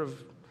just sort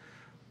of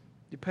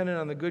dependent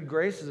on the good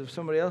graces of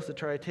somebody else to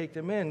try to take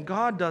them in.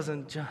 God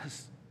doesn't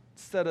just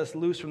set us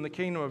loose from the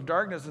kingdom of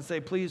darkness and say,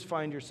 please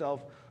find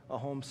yourself a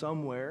home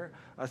somewhere.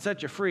 I'll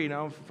set you free,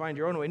 now find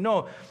your own way.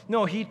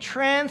 No, he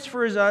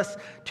transfers us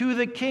to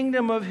the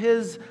kingdom of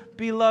his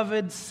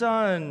beloved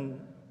Son.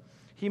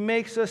 He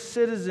makes us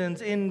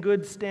citizens in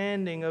good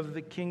standing of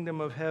the kingdom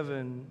of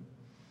heaven.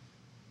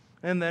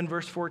 And then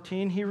verse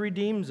 14, he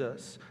redeems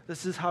us.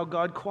 This is how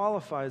God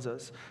qualifies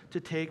us to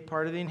take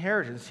part of the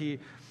inheritance.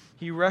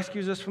 He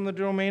rescues us from the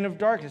domain of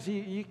darkness.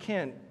 You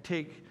can't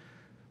take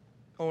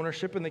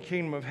ownership in the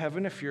kingdom of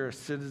heaven if you're a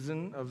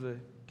citizen of the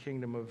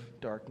kingdom of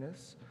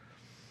darkness.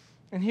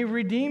 And he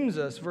redeems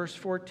us, verse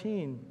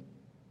 14.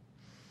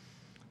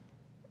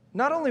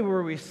 Not only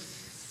were we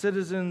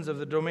citizens of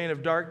the domain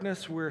of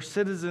darkness, we're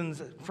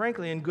citizens,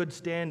 frankly, in good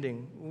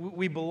standing.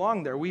 We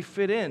belong there. We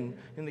fit in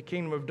the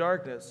kingdom of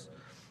darkness.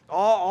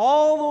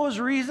 All those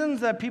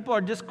reasons that people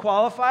are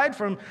disqualified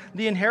from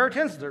the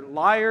inheritance, they're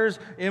liars,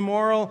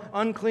 immoral,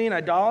 unclean,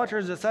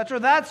 idolaters, etc.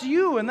 That's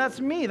you and that's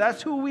me.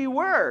 That's who we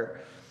were.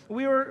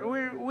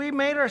 We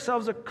made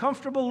ourselves a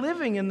comfortable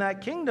living in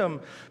that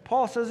kingdom.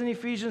 Paul says in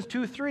Ephesians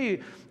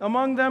 2:3,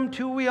 among them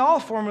too we all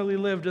formerly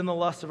lived in the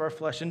lusts of our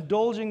flesh,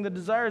 indulging the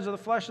desires of the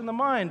flesh and the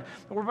mind.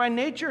 We're by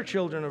nature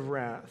children of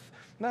wrath.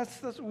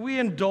 We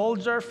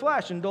indulge our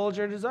flesh, indulge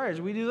our desires.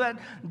 We do that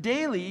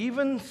daily,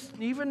 even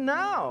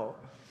now.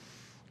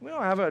 We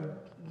don't have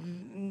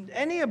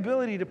any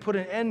ability to put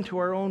an end to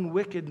our own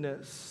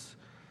wickedness.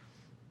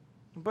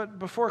 But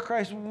before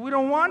Christ, we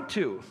don't want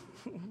to.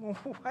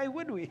 Why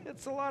would we?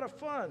 It's a lot of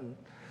fun.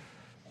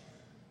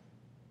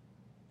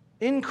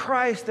 In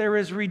Christ there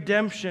is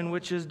redemption,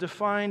 which is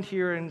defined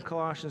here in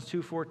Colossians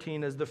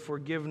 2:14 as the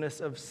forgiveness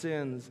of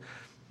sins.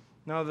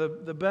 Now,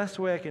 the best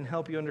way I can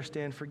help you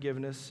understand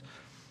forgiveness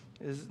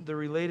is the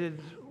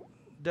related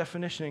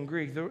definition in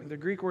Greek. The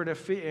Greek word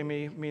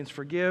ephemi means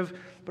forgive,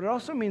 but it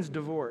also means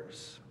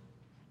divorce.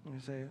 You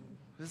say,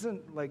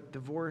 isn't like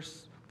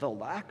divorce the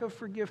lack of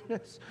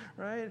forgiveness,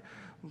 right?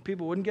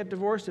 People wouldn't get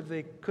divorced if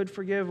they could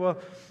forgive. Well,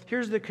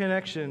 here's the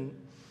connection.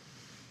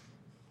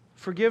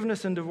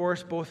 Forgiveness and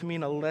divorce both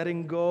mean a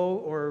letting go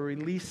or a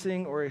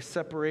releasing or a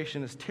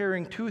separation. It's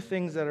tearing two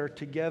things that are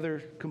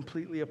together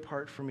completely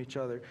apart from each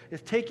other.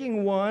 It's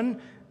taking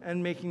one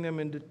and making them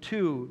into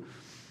two.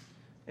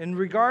 In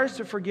regards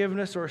to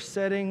forgiveness or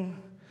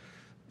setting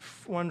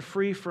one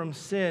free from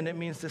sin, it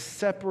means to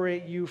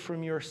separate you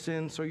from your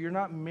sin so you're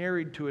not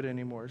married to it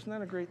anymore. Isn't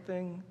that a great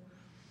thing?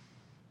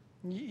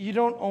 You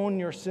don't own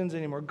your sins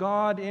anymore.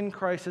 God in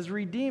Christ has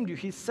redeemed you.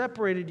 He's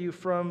separated you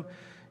from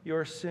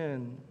your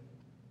sin.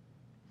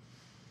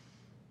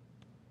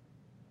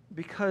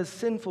 Because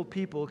sinful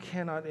people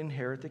cannot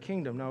inherit the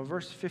kingdom. Now,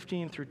 verse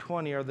 15 through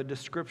 20 are the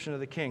description of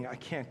the king. I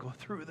can't go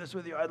through this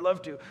with you. I'd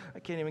love to. I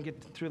can't even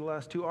get through the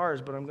last 2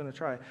 R's, but I'm going to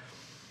try.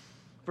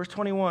 Verse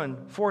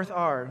 21, fourth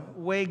R,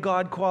 way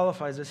God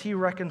qualifies us. He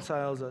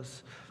reconciles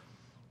us.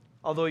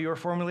 Although you were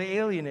formerly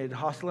alienated,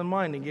 hostile in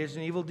mind, engaged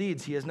in evil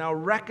deeds, he has now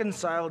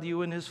reconciled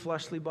you in his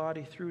fleshly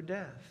body through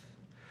death.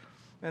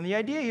 And the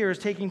idea here is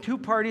taking two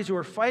parties who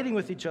are fighting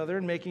with each other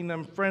and making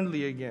them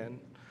friendly again.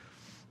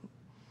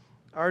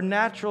 Our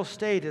natural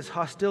state is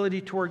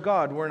hostility toward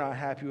God. We're not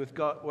happy with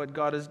what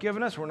God has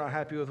given us. We're not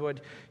happy with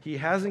what he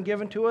hasn't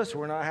given to us.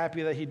 We're not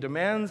happy that he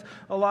demands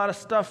a lot of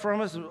stuff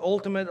from us,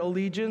 ultimate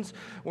allegiance.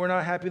 We're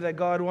not happy that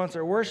God wants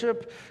our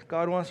worship.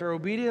 God wants our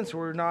obedience.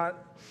 We're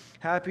not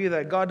happy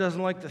that God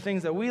doesn't like the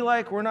things that we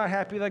like. We're not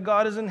happy that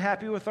God isn't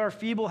happy with our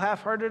feeble,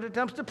 half-hearted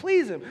attempts to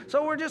please him.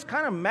 So we're just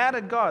kind of mad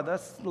at God.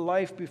 That's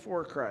life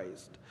before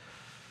Christ.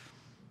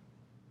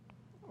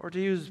 Or to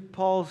use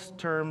Paul's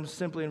terms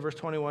simply in verse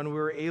 21, we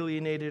were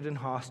alienated and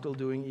hostile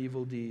doing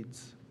evil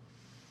deeds.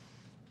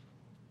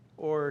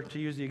 Or to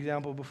use the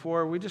example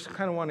before, we just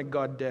kind of wanted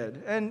God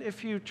dead. And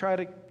if you try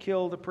to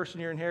kill the person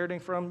you're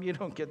inheriting from, you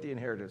don't get the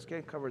inheritance.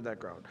 Okay, covered that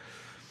ground.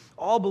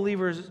 All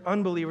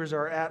unbelievers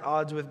are at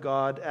odds with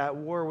God, at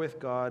war with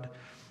God.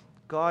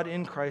 God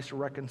in Christ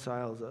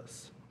reconciles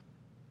us.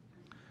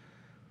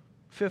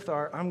 Fifth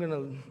R, I'm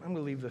going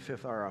to leave the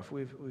fifth R off.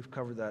 We've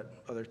covered that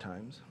other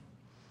times.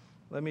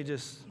 Let me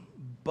just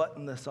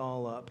button this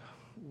all up.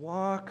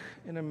 Walk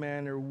in a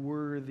manner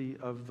worthy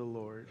of the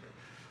Lord.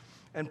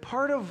 And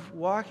part of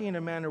walking in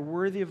a manner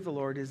worthy of the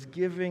Lord is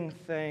giving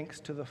thanks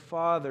to the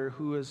Father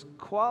who has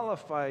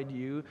qualified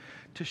you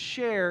to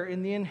share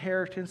in the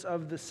inheritance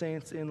of the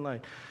saints in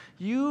light.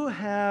 You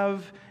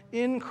have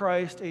in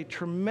Christ a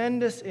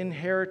tremendous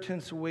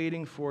inheritance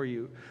waiting for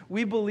you.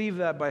 We believe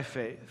that by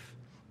faith.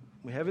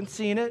 We haven't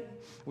seen it.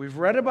 We've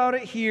read about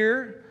it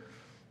here.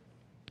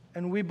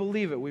 And we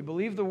believe it. We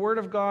believe the Word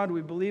of God.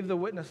 We believe the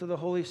witness of the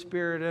Holy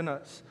Spirit in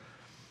us.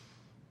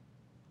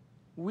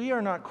 We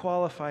are not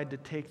qualified to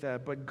take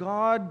that, but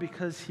God,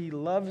 because he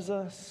loves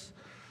us,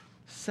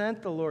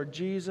 sent the Lord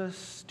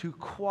Jesus to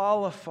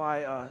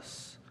qualify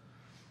us.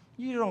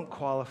 You don't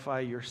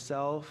qualify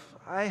yourself.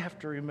 I have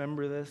to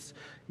remember this.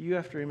 You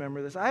have to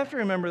remember this. I have to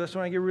remember this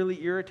when I get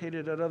really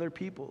irritated at other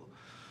people.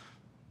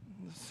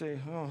 Say,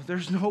 oh,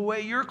 there's no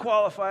way you're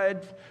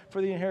qualified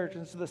for the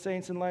inheritance of the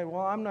saints in light.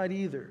 Well, I'm not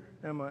either,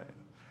 am I?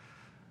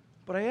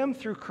 But I am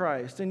through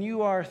Christ, and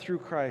you are through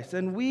Christ.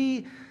 And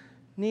we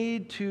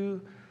need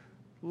to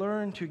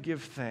learn to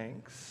give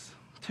thanks,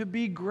 to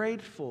be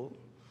grateful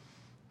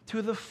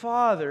to the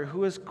Father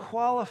who has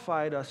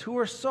qualified us, who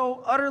are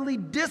so utterly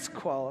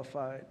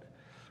disqualified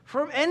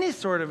from any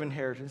sort of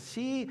inheritance.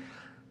 He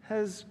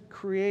has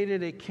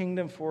created a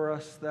kingdom for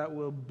us that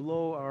will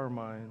blow our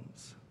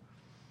minds.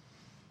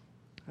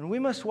 And we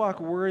must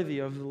walk worthy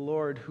of the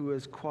Lord who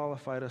has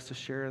qualified us to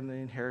share in the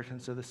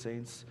inheritance of the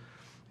saints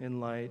in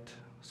light.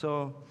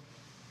 So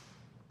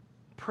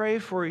pray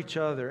for each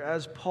other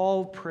as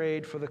Paul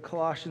prayed for the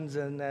Colossians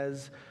and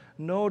as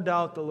no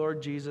doubt the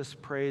Lord Jesus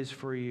prays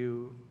for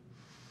you,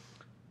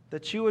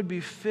 that you would be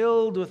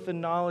filled with the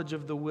knowledge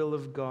of the will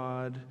of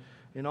God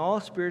in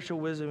all spiritual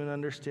wisdom and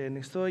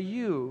understanding. So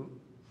you,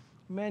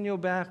 Emmanuel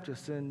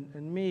Baptist, and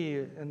me,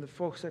 and the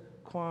folks at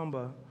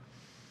Kwamba,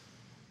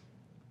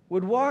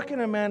 would walk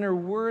in a manner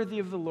worthy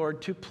of the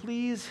Lord to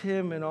please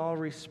him in all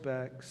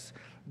respects,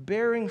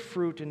 bearing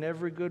fruit in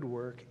every good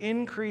work,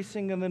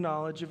 increasing in the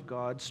knowledge of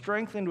God,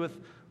 strengthened with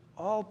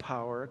all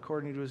power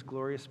according to his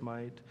glorious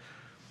might,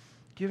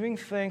 giving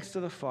thanks to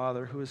the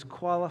Father who has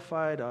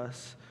qualified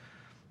us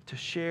to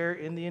share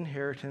in the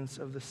inheritance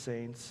of the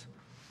saints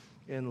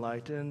in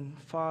light. And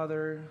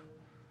Father,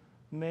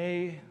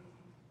 may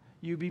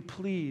you be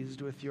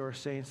pleased with your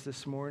saints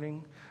this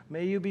morning.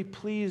 May you be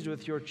pleased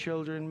with your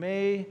children.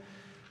 May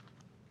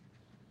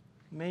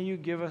you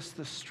give us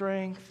the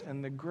strength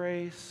and the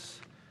grace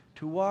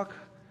to walk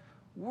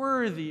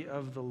worthy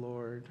of the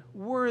Lord,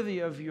 worthy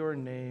of your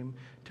name,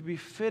 to be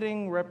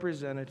fitting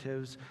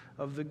representatives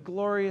of the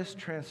glorious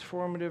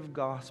transformative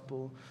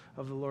gospel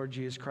of the Lord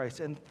Jesus Christ.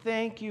 And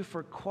thank you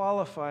for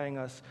qualifying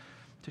us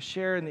to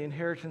share in the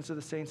inheritance of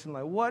the saints in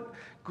light. What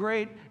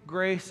great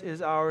grace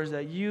is ours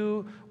that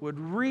you would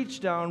reach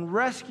down,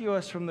 rescue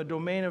us from the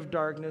domain of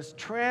darkness,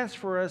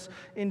 transfer us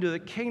into the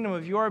kingdom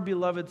of your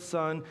beloved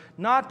Son,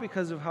 not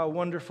because of how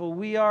wonderful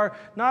we are,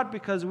 not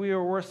because we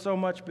are worth so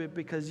much, but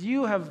because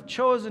you have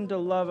chosen to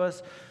love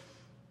us,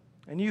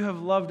 and you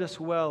have loved us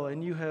well,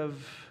 and you have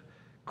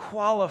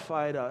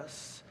qualified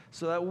us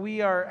so that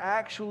we are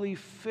actually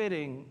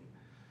fitting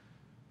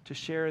to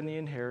share in the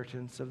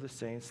inheritance of the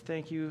saints.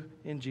 Thank you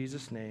in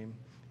Jesus' name.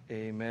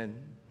 Amen.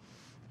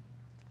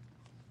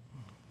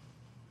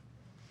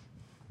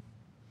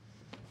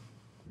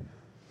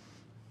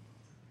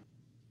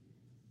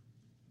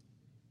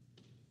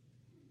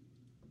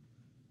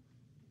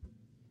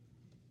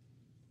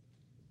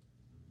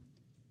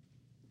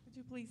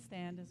 you please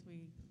stand as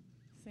we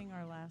sing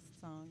our last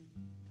song?